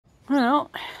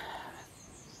Well,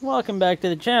 welcome back to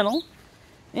the channel,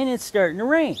 and it's starting to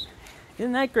rain.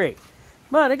 Isn't that great?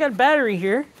 But I got a battery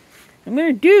here. I'm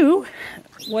going to do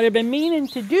what I've been meaning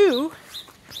to do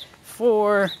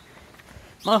for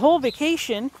my whole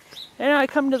vacation, and I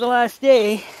come to the last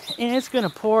day, and it's going to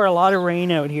pour a lot of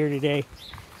rain out here today.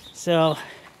 So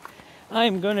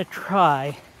I'm going to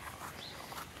try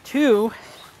to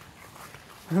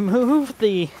remove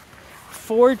the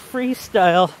Ford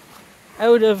Freestyle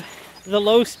out of the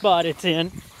low spot it's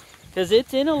in, because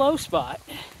it's in a low spot,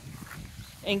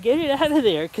 and get it out of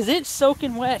there because it's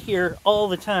soaking wet here all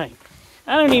the time.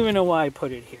 I don't even know why I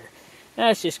put it here.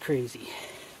 That's just crazy,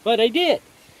 but I did.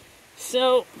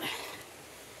 So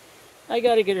I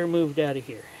got to get her moved out of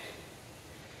here.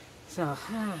 So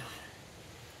I'm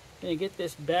gonna get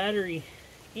this battery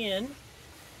in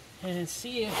and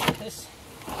see if this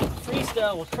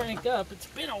Freestyle will crank up. It's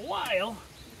been a while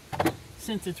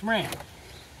since it's ran.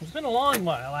 It's been a long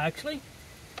while, actually.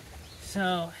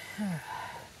 So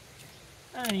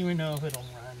I don't even know if it'll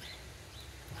run.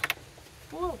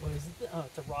 What was it? Oh,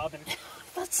 it's a robin. I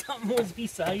thought something was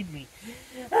beside me.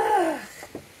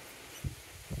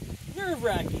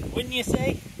 Nerve-wracking, wouldn't you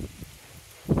say?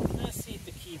 Let's see if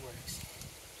the key works.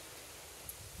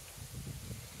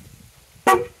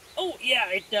 Oh,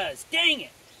 yeah, it does. Dang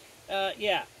it.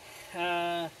 Yeah.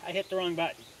 I hit the wrong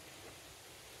button.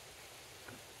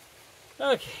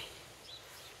 Okay.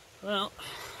 Well,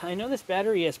 I know this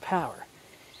battery has power.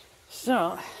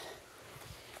 So,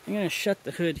 I'm going to shut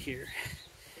the hood here.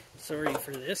 Sorry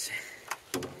for this.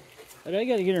 But I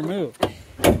got to get her moved.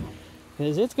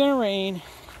 Because it's going to rain.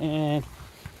 And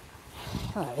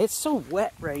it's so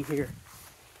wet right here.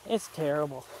 It's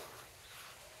terrible.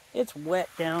 It's wet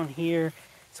down here.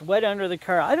 It's wet under the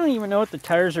car. I don't even know if the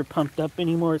tires are pumped up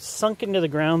anymore. It's sunk into the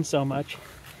ground so much.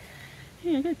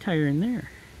 Hey, I got a tire in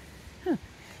there. Huh.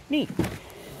 Neat.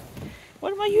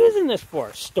 What am I using this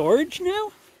for? Storage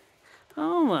now?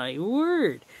 Oh my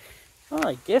word. Well,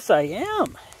 I guess I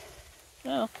am.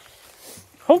 Well,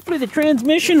 hopefully the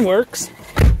transmission works,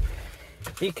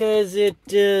 because it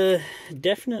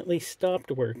definitely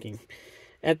stopped working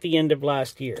at the end of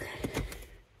last year.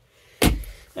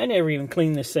 I never even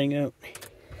cleaned this thing out.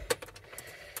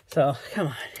 So, come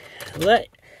on. Let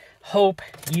hope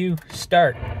you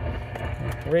start.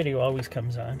 The radio always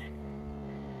comes on.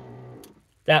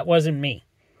 That wasn't me.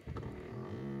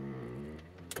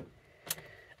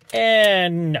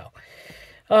 And no.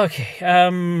 Okay,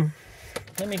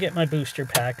 let me get my booster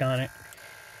pack on it.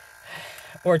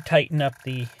 Or tighten up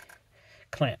the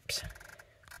clamps.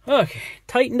 Okay,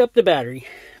 tightened up the battery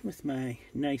with my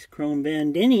nice chrome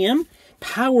bandinium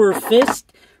power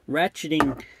fist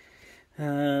ratcheting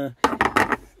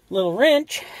little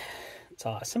wrench. It's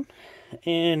awesome.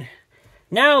 And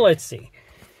now let's see.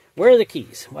 Where are the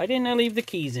keys? Why didn't I leave the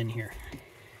keys in here?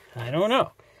 I don't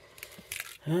know.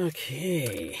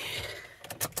 Okay.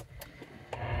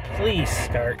 Please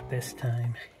start this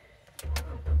time.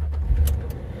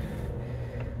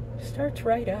 Starts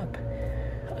right up.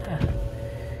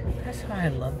 That's why I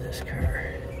love this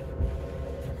car.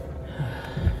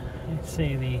 Let's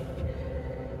see, the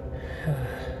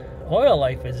oil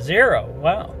life is 0.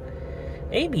 Wow.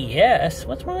 ABS?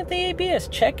 What's wrong with the ABS?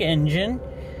 Check engine.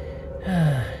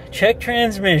 Check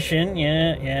transmission.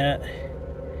 Yeah.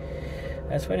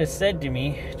 That's what it said to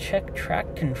me. Check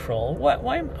track control. What?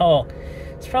 Why? Oh,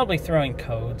 it's probably throwing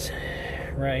codes.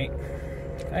 Right.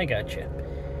 I got you.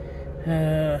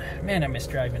 Man, I miss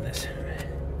driving this.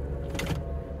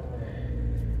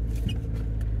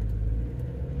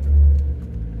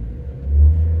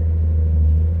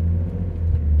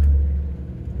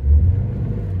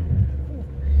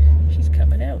 She's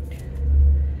coming out.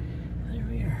 There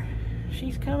we are.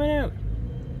 She's coming out.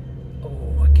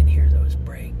 Oh, I can hear those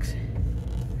brakes.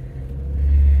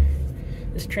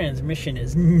 This transmission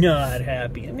is not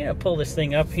happy. I'm going to pull this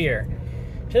thing up here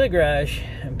to the garage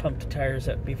and pump the tires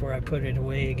up before I put it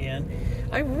away again.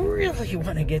 I really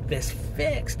want to get this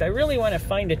fixed. I really want to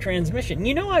find a transmission.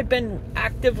 You know, I've been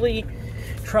actively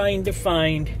trying to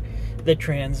find the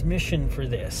transmission for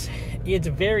this. It's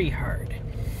very hard.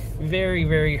 Very,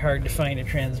 very hard to find a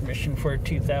transmission for a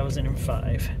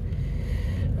 2005.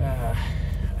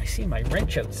 I see my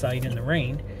wrench outside in the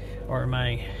rain. Or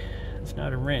my... It's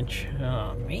not a wrench.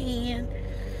 Oh, man.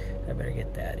 I better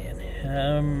get that in.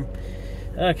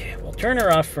 Okay, we'll turn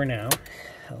her off for now.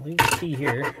 I'll leave the key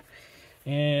here.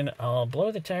 And I'll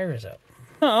blow the tires up.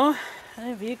 Oh,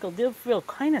 that vehicle did feel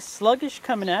kind of sluggish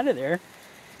coming out of there.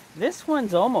 This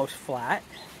one's almost flat.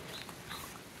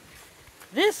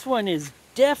 This one is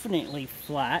definitely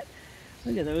flat.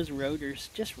 Look at those rotors,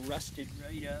 just rusted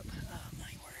right up. Oh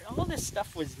my word. all this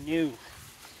stuff was new,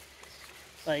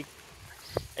 like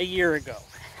a year ago.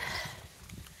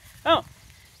 Oh,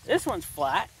 this one's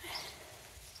flat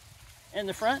in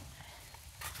the front,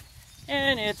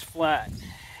 and it's flat.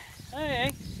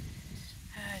 Okay,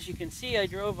 as you can see, I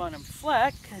drove on them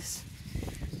flat because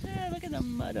look at the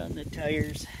mud on the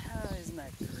tires. Oh, isn't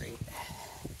that great?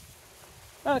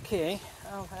 Okay,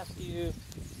 I'll have to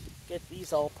get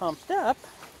these all pumped up.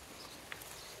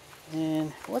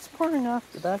 And what's pouring off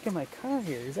the back of my car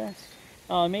here? Is that...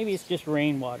 Oh, maybe it's just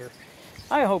rainwater.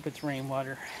 I hope it's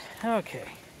rainwater. Okay,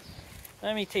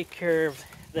 let me take care of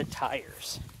the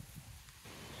tires.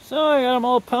 So I got them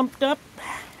all pumped up.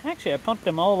 Actually, I pumped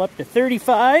them all up to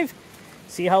 35.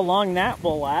 See how long that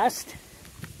will last.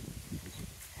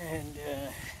 And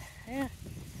yeah,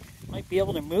 might be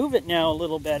able to move it now a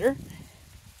little better.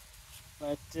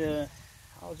 But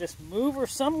I'll just move her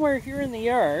somewhere here in the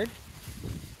yard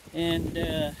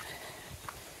and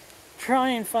try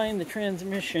and find the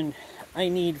transmission I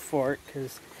need for it,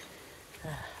 because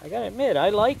I gotta admit, I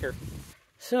like her.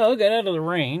 So, got out of the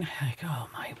rain. Like, oh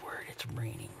my word, it's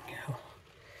raining.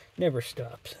 Never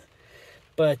stops.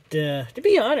 But to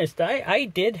be honest, I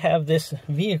did have this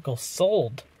vehicle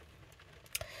sold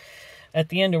at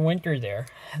the end of winter there.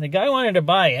 The guy wanted to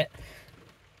buy it.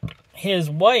 His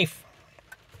wife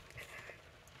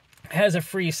has a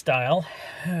Freestyle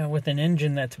with an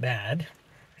engine that's bad.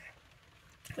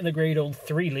 The great old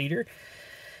 3-liter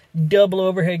double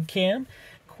overhead cam.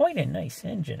 Quite a nice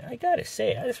engine, I gotta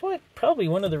say. That's probably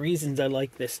one of the reasons I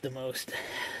like this the most.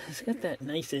 It's got that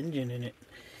nice engine in it.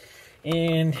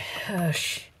 And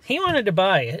he wanted to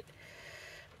buy it,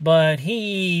 but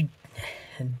he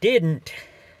didn't.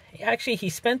 Actually, he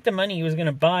spent the money he was going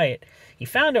to buy it. He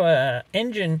found a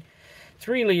engine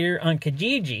 3-liter on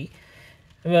Kijiji,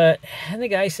 but the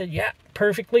guy said, yeah,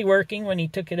 perfectly working when he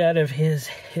took it out of his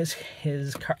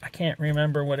car. I can't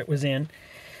remember what it was in.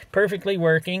 Perfectly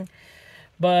working,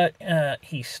 but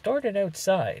he started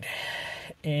outside,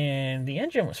 and the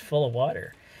engine was full of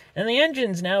water. And the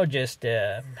engine's now just,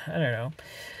 I don't know,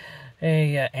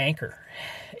 a anchor.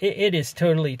 It is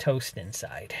totally toast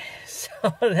inside. So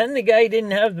then the guy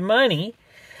didn't have the money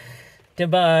to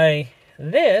buy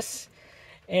this,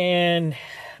 and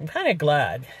I'm kind of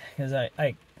glad, because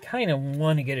I kind of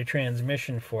want to get a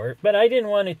transmission for it, but I didn't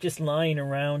want it just lying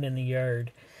around in the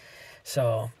yard.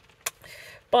 So,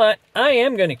 but I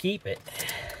am going to keep it,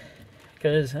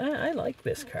 because I like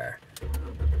this car.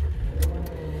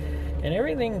 And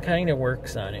everything kind of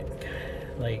works on it.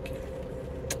 Like,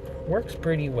 works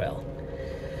pretty well.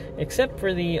 Except for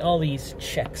all these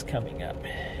checks coming up.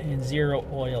 And 0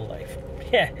 oil life.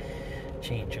 Yeah,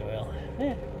 change oil.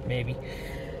 Maybe.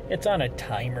 It's on a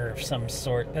timer of some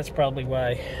sort. That's probably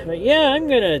why. But yeah, I'm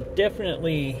going to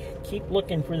definitely keep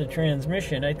looking for the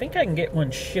transmission. I think I can get one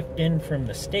shipped in from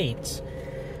the States.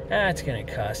 It's going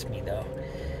to cost me, though.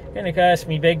 Gonna cost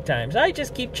me big times. I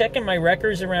just keep checking my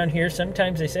wreckers around here.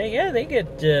 Sometimes they say, yeah, they get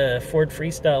Ford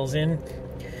Freestyles in.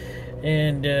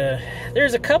 And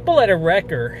there's a couple at a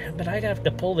wrecker, but I'd have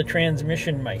to pull the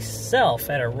transmission myself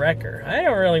at a wrecker. I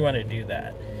don't really want to do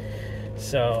that.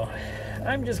 So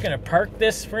I'm just gonna park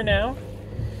this for now,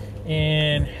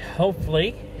 and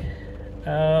hopefully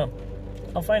I'll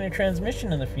find a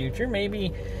transmission in the future.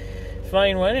 Maybe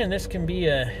find one, and this can be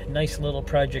a nice little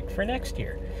project for next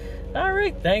year.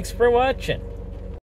 Alright, thanks for watching.